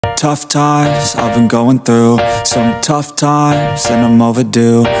Tough times I've been going through, some tough times and I'm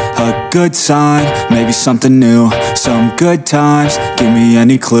overdue. A good sign, maybe something new, some good times, give me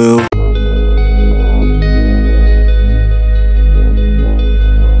any clue.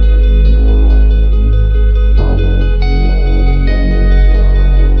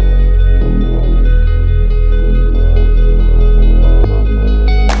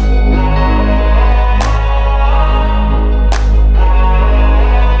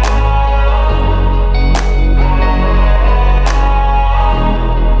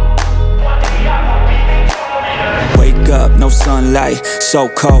 Up, no sunlight, so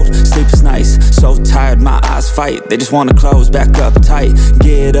cold, sleep is nice, so tired, my eyes fight, they just wanna close back up tight.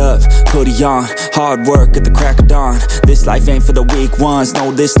 Get up, hoodie on, hard work at the crack of dawn. This life ain't for the weak ones,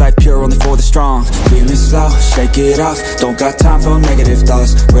 no, this life pure, only for the strong. Feeling slow, shake it off, don't got time for negative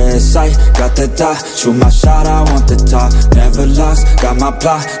thoughts. Red sight, got the dot, shoot my shot, I want the top. Never lost, got my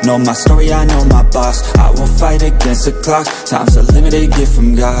plot, know my story, I know my boss. I won't fight against the clock, time's a limited gift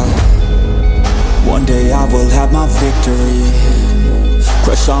from God. One day I will have my victory,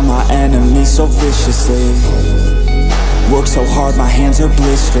 crush all my enemies so viciously. Work so hard my hands are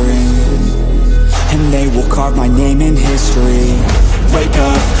blistering, and they will carve my name in history. Wake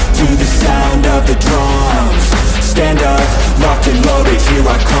up to the sound of the drums, stand up, locked and loaded, here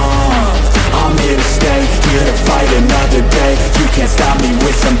I come. I'm here to stay, here to fight another day. You can't stop me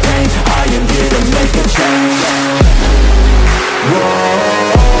with some pain, I am here to make a change.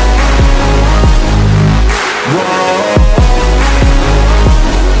 Whoa. Whoa,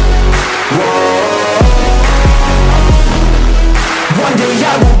 whoa. One day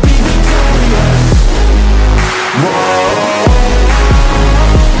I will be victorious. Whoa,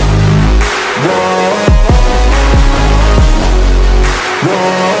 whoa,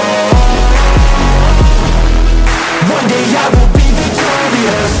 whoa. One day I will be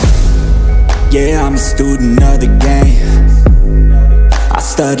victorious. Yeah, I'm a student of the game, I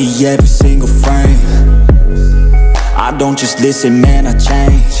study every single frame. I don't just listen, man, I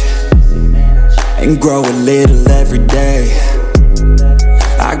change and grow a little every day.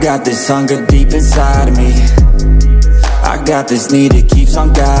 I got this hunger deep inside of me, I got this need that keeps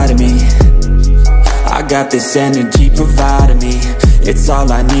on guiding me. I got this energy providing me, it's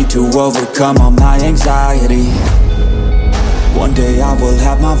all I need to overcome all my anxiety. One day I will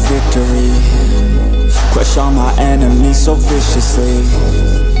have my victory, crush all my enemies so viciously.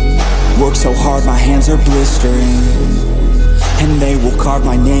 Work so hard my hands are blistering, and they will carve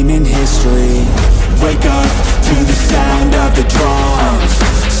my name in history. Wake up to the sound of the drums,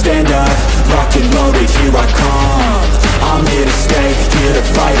 stand up, locked and loaded, here I come. I'm here to stay, here to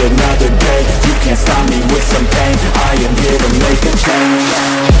fight another day. You can't stop me with some pain, I am here to make a change.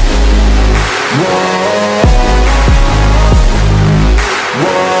 Whoa,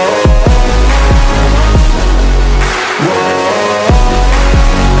 whoa, whoa.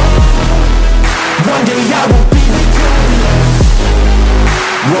 One day I will be victorious.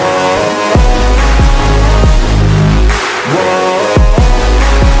 Whoa, whoa,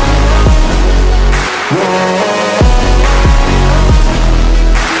 whoa.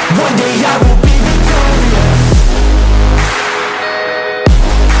 One day I will be victorious.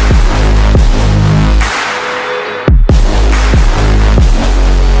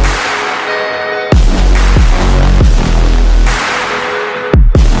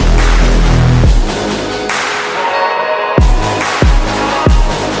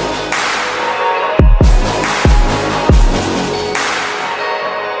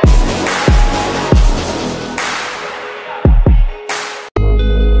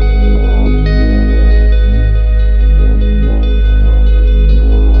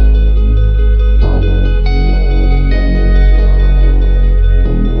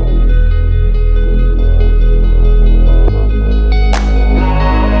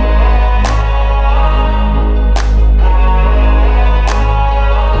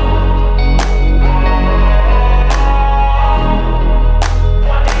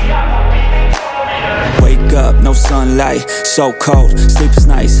 No sunlight, so cold, sleep is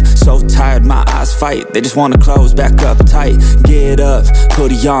nice, so tired, my eyes fight, they just wanna close back up tight. Get up,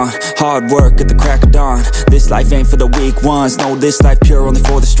 hoodie on, hard work at the crack of dawn. This life ain't for the weak ones, no, this life pure, only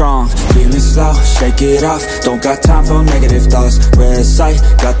for the strong. Feeling slow, shake it off, don't got time for negative thoughts. Red sight,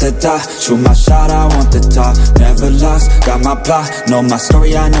 got the dot, shoot my shot, I want the top. Never lost, got my plot, know my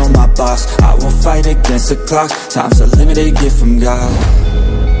story, I know my boss. I won't fight against the clock, time's a limited gift from God.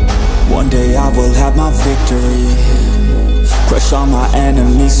 One day I will have my victory, crush all my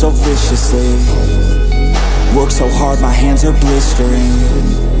enemies so viciously. Work so hard my hands are blistering,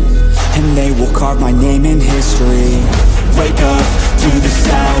 and they will carve my name in history. Wake up to the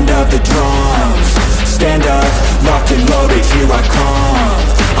sound of the drums. Stand up, locked and loaded, here I come.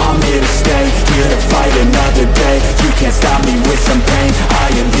 I'm here to stay, here to fight another day. You can't stop me with some pain, I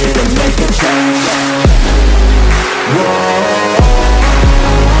am here to make a change. Whoa,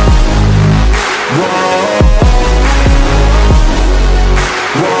 whoa,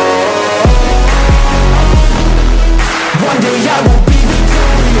 whoa. One day I will be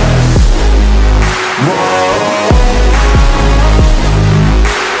victorious. Whoa,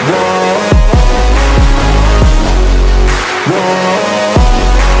 whoa, whoa.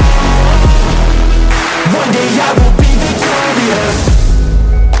 One day I will be victorious.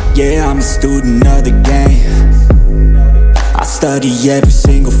 Yeah, I'm a student of the game. I study every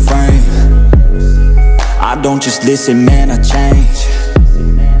single frame. I don't just listen, man, I change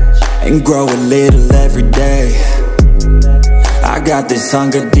and grow a little every day. I got this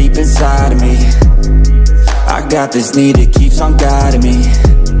hunger deep inside of me. I got this need that keeps on guiding me.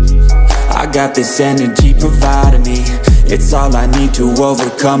 I got this energy providing me. It's all I need to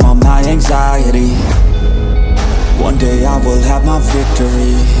overcome all my anxiety. One day I will have my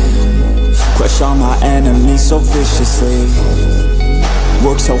victory. Crush all my enemies so viciously.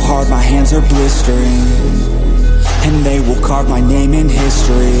 Work so hard my hands are blistering, and they will carve my name in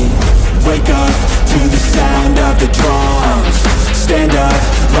history. Wake up to the sound of the drums. Stand up,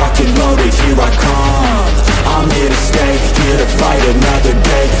 locked and loaded, here I come. I'm here to stay, here to fight another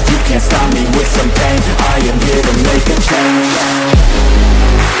day. You can't stop me with some pain, I am here to make a change.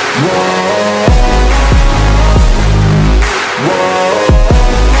 Whoa, whoa,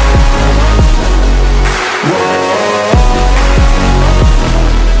 whoa.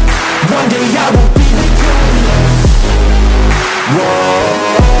 One day I will be victorious. Whoa,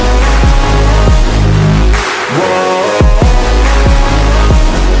 whoa,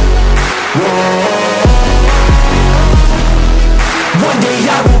 whoa. One day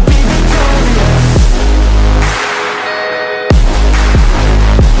I will be victorious.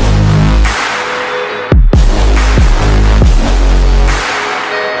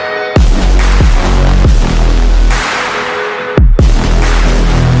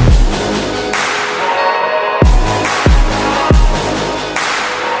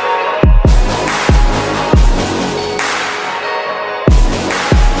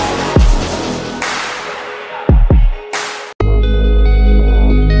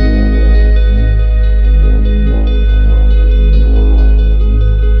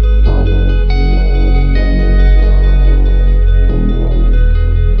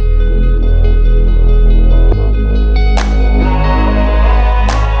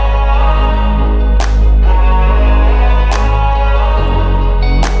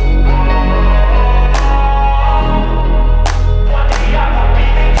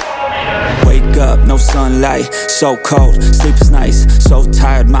 Sunlight, so cold, sleep is nice. So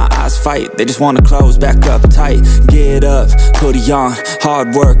tired, my eyes fight, they just wanna close back up tight. Get up, hoodie on,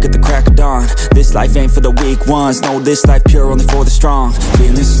 hard work at the crack of dawn. This life ain't for the weak ones, no, this life pure only for the strong.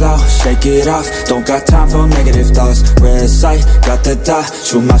 Feeling slow, shake it off, don't got time for negative thoughts. Red sight, got the dot,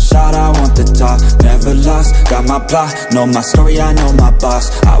 shoot my shot, I want the top. Never lost, got my plot, know my story, I know my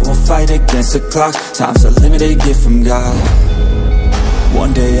boss. I will fight against the clock, time's a limited gift from God.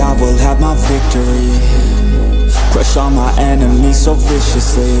 One day I will have my victory. Crush all my enemies so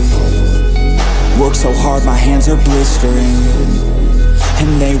viciously. Work so hard my hands are blistering,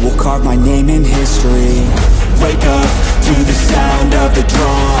 and they will carve my name in history. Wake up to the sound of the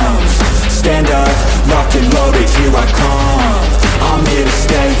drums. Stand up, locked and loaded, here I come. I'm here to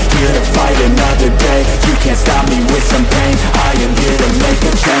stay, here to fight another day. You can't stop me with some pain, I am here to make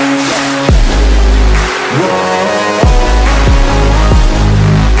a change. Whoa,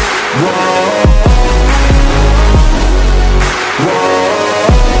 whoa, whoa.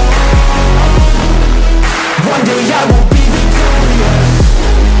 One day I will be victorious.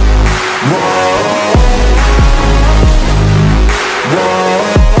 Whoa, whoa,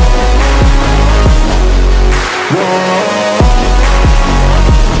 whoa.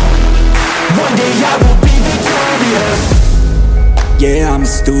 One day I will be victorious. Yeah, I'm a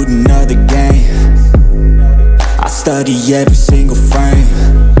student of the game. I study every single frame.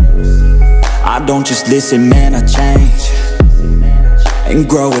 I don't just listen, man, I change and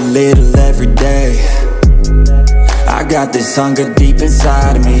grow a little every day. I got this hunger deep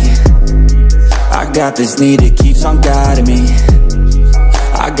inside of me. I got this need that keeps on guiding me.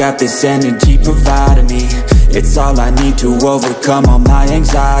 I got this energy providing me. It's all I need to overcome all my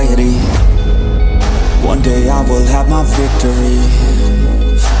anxiety. One day I will have my victory.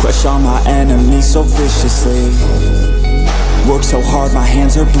 Crush all my enemies so viciously. Work so hard my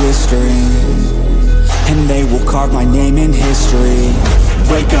hands are blistering, and they will carve my name in history.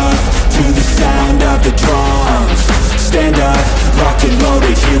 Wake up to the sound of the drums. Stand up, locked and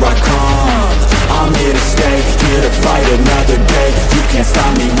loaded, here I come. I'm here to stay, here to fight another day. You can't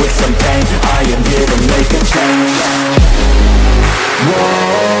stop me with some pain, I am here to make a change.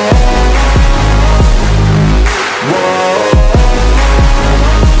 Whoa, whoa,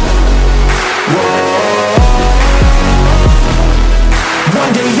 whoa.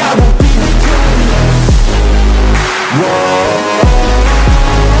 One day I will be victorious. Whoa,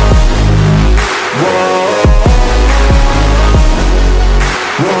 whoa,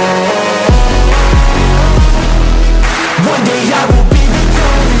 whoa. One day I will be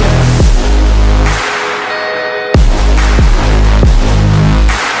victorious.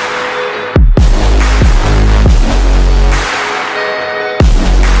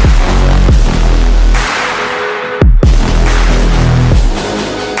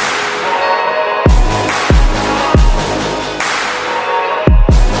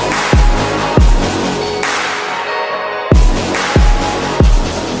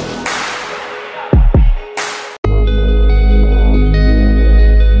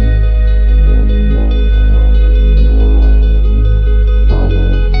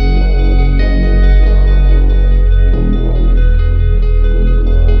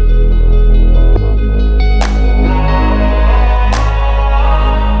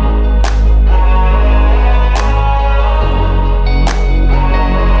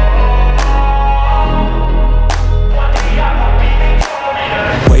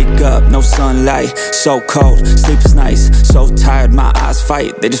 No sunlight, so cold, sleep is nice. So tired, my eyes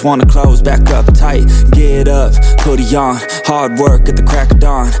fight, they just wanna close back up tight. Get up, hoodie on, hard work at the crack of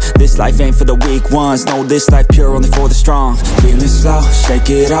dawn. This life ain't for the weak ones, no, this life pure, only for the strong. Feeling slow, shake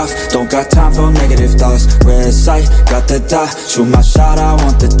it off, don't got time for negative thoughts. Red sight, got the dot, shoot my shot, I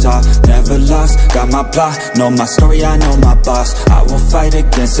want the top. Never lost, got my plot, know my story, I know my boss. I will fight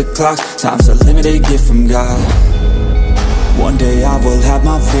against the clock, time's a limited gift from God. One day I will have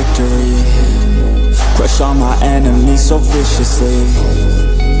my victory, crush all my enemies so viciously.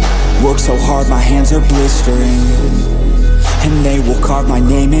 Work so hard my hands are blistering, and they will carve my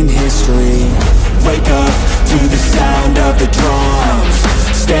name in history. Wake up to the sound of the drums.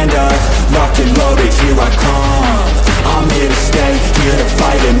 Stand up, locked and loaded, here I come. I'm here to stay, here to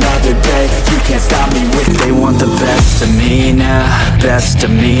fight another day. You can't stop me with. They want the best of me now, best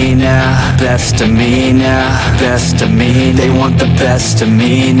of me now, best of me now, best of me. They want the best of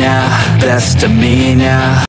me now, best of me now.